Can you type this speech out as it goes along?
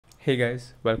Hey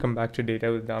guys, welcome back to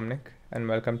Data with Dominic and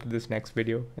welcome to this next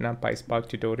video in our Pyspark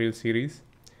tutorial series.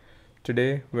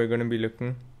 Today we're going to be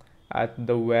looking at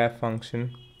the where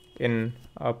function in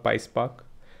Pyspark,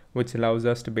 which allows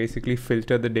us to basically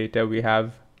filter the data we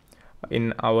have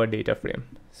in our data frame.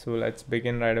 So let's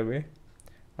begin right away.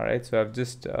 Alright, so I've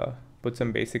just put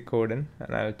some basic code in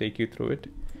and I'll take you through it.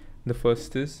 The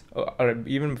first is, or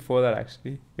even before that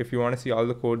actually, if you want to see all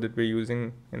the code that we're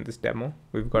using in this demo,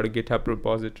 we've got a GitHub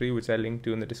repository which I linked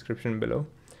to in the description below.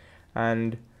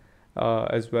 And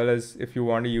as well as if you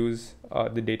want to use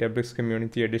the Databricks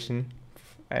community edition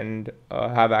and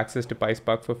have access to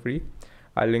Pyspark for free,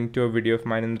 I'll link to a video of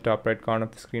mine in the top right corner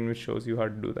of the screen which shows you how to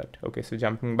do that. Okay, so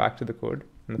jumping back to the code,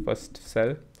 in the first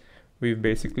cell, we've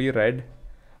basically read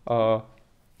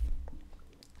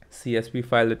CSV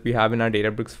file that we have in our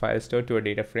Databricks file store to a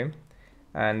data frame,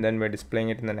 and then we're displaying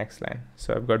it in the next line.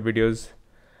 So I've got videos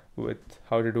with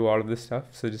how to do all of this stuff,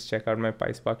 so just check out my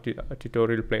Pyspark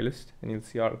tutorial playlist and you'll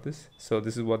see all of this. So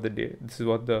this is what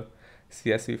the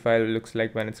CSV file looks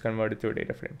like when it's converted to a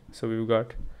data frame. So we've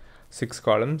got 6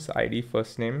 columns: ID,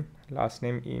 first name, last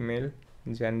name, email,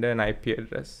 gender, and IP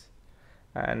address.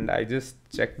 And I just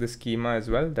checked the schema as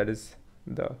well, that is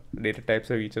the data types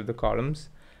of each of the columns,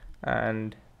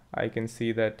 and I can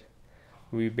see that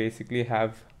we basically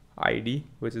have ID,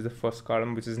 which is the first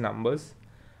column, which is numbers,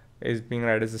 is being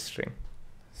read as a string.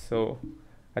 So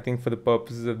I think for the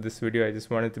purposes of this video, I just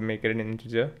wanted to make it an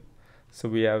integer. So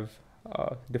we have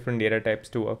different data types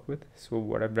to work with. So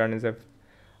what I've done is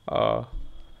I've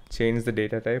changed the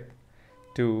data type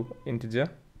to integer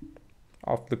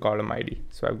of the column ID.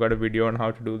 So I've got a video on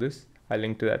how to do this. I'll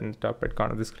link to that in the top right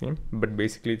corner of the screen, but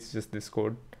basically it's just this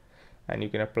code, and you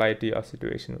can apply it to your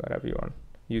situation wherever you want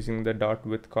using the dot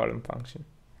with column function.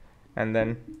 And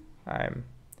then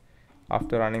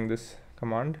after running this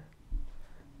command,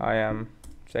 I am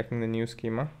checking the new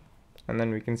schema, and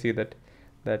then we can see that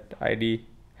ID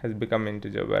has become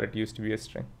integer where it used to be a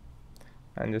string.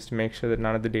 And just to make sure that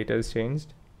none of the data is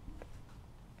changed,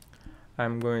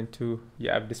 I'm going to,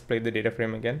 I've displayed the data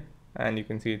frame again, and you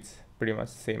can see it's pretty much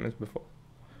the same as before.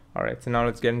 Alright, so now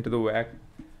let's get into the where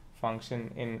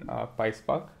function in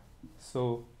Pyspark.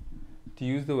 So to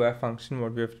use the where function,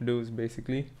 what we have to do is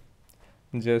basically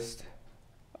just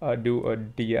do a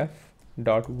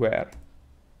df.where.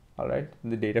 Alright,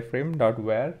 the data frame dot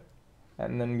where,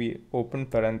 and then we open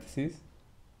parentheses,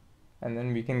 and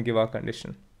then we can give our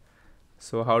condition.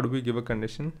 So how do we give a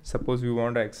condition? Suppose we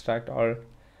want to extract all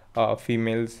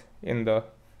females in the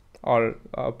all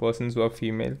persons who are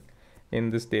female in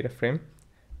this data frame.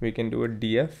 We can do a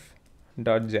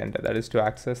df.gender, that is to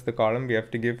access the column we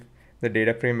have to give the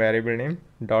data frame variable name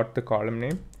dot the column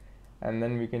name, and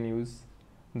then we can use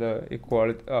the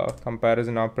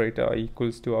comparison operator or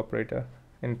equals to operator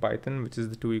in Python, which is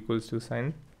the 2 equals to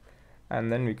sign,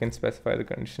 and then we can specify the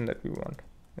condition that we want,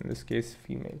 in this case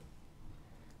female.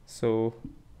 So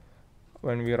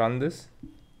when we run this,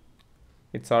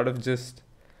 it sort of just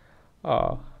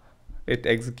it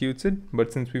executes it,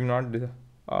 but since we've not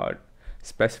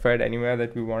specified anywhere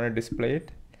that we want to display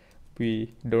it,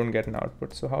 we don't get an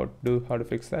output. So how to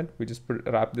fix that? We just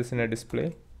wrap this in a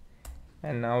display,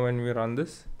 and now when we run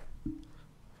this,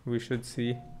 we should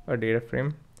see a data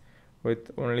frame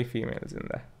with only females in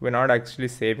there. We're not actually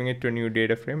saving it to a new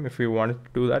data frame. If we wanted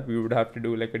to do that, we would have to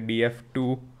do like a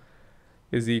df2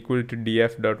 is equal to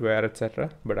df.where, etc.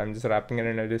 But I'm just wrapping it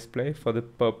in a display for the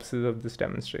purposes of this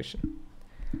demonstration.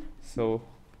 So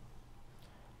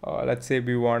let's say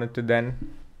we wanted to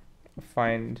then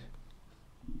find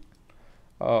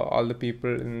all the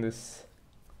people in this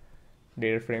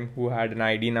data frame who had an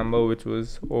ID number which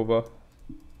was over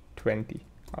 20.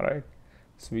 Alright,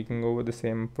 so we can go with the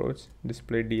same approach,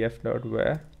 display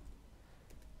df.where,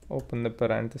 open the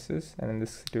parenthesis, and in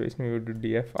this situation we would do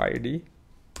df ID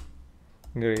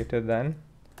greater than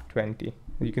 20.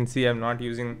 You can see I'm not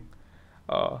using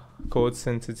quotes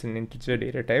since it's an integer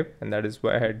data type, and that is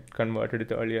why I had converted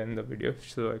it earlier in the video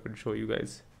so I could show you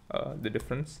guys the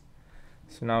difference.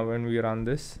 So now when we run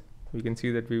this, we can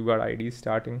see that we've got IDs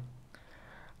starting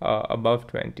above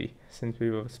 20, since we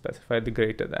have specified the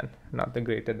greater than, not the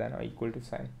greater than or equal to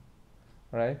sign.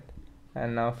 Right,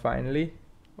 and now finally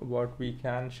what we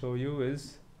can show you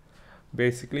is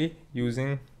basically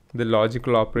using the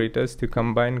logical operators to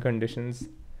combine conditions,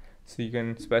 so you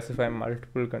can specify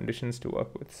multiple conditions to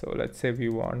work with. So let's say we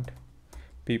want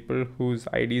people whose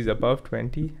ID is above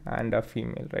 20 and are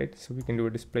female, right? So we can do a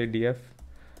display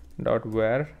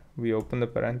df.where, we open the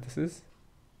parenthesis,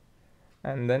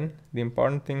 and then the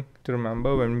important thing to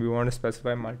remember when we want to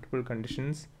specify multiple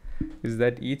conditions is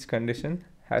that each condition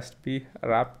has to be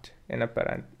wrapped in a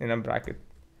bracket.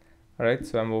 Alright,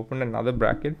 so I'm opened another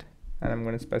bracket and I'm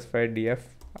going to specify df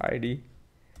id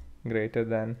greater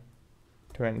than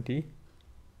 20.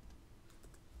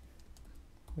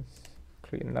 Let's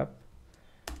clean it up.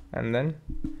 And then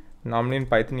normally in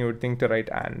Python you would think to write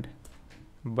and,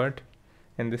 but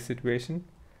in this situation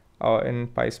in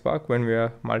Pyspark, when we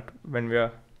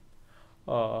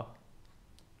are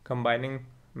combining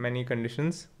many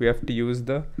conditions, we have to use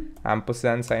the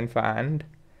ampersand sign for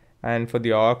and for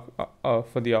the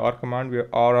or command,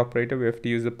 or operator, we have to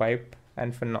use the pipe,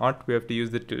 and for not we have to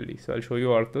use the tilde. So I'll show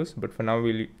you all of those, but for now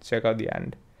we'll check out the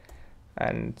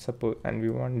and suppose, and we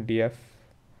want df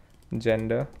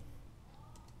gender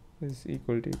is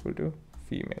equal to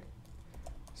female.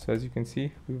 So as you can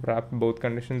see, we've wrapped both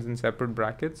conditions in separate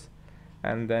brackets,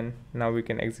 and then now we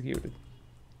can execute it.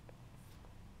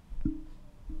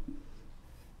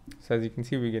 So as you can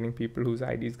see, we're getting people whose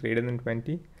ID is greater than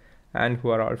 20 and who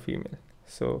are all female.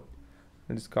 So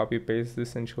I'll just copy paste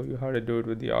this and show you how to do it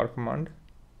with the or command.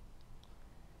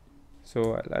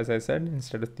 So as I said,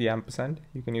 instead of the ampersand,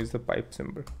 you can use the pipe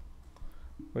symbol,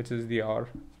 which is the or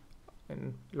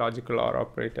in logical or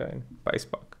operator in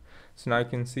Pyspark. So now you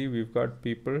can see we've got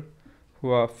people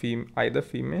who are either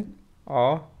female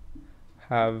or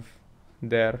have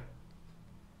their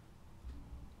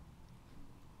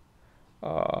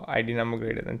ID number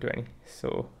greater than 20.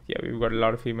 So yeah, we've got a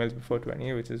lot of females before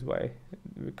 20, which is why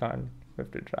we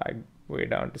have to drag way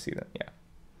down to see them. Yeah.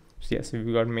 So yes,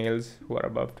 we've got males who are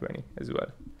above 20 as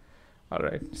well. All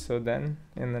right. So then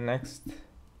in the next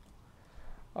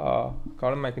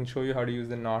column, I can show you how to use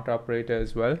the not operator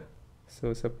as well.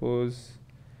 So suppose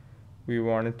we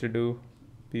wanted to do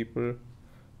people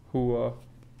who are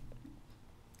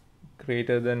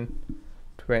greater than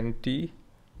 20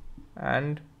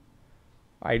 and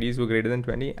IDs were greater than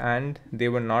 20 and they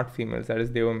were not females, that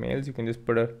is they were males. You can just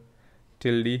put a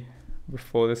tilde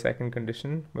before the second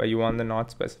condition where you want the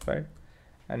not specified,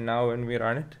 and now when we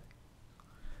run it,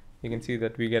 you can see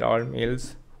that we get all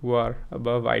males who are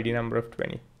above ID number of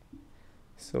 20.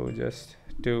 So just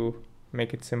to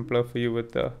make it simpler for you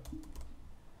with the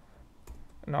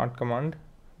not command,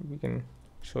 we can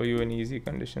show you an easy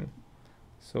condition.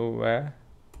 So where,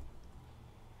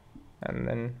 and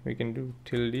then we can do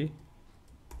tilde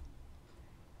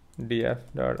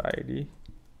df.id.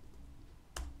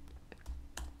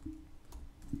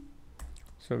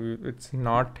 So it's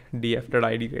not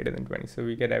df.id greater than 20. So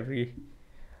we get every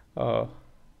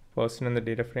person in the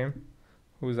data frame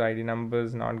whose ID number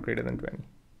is not greater than 20.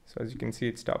 So as you can see,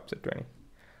 it stops at 20.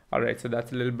 All right, so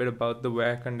that's a little bit about the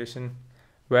where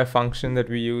function that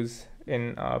we use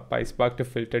in Pyspark to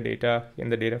filter data in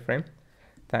the data frame.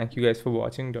 Thank you guys for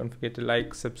watching. Don't forget to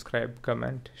like, subscribe,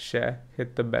 comment, share,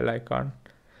 hit the bell icon,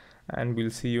 and we'll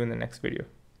see you in the next video.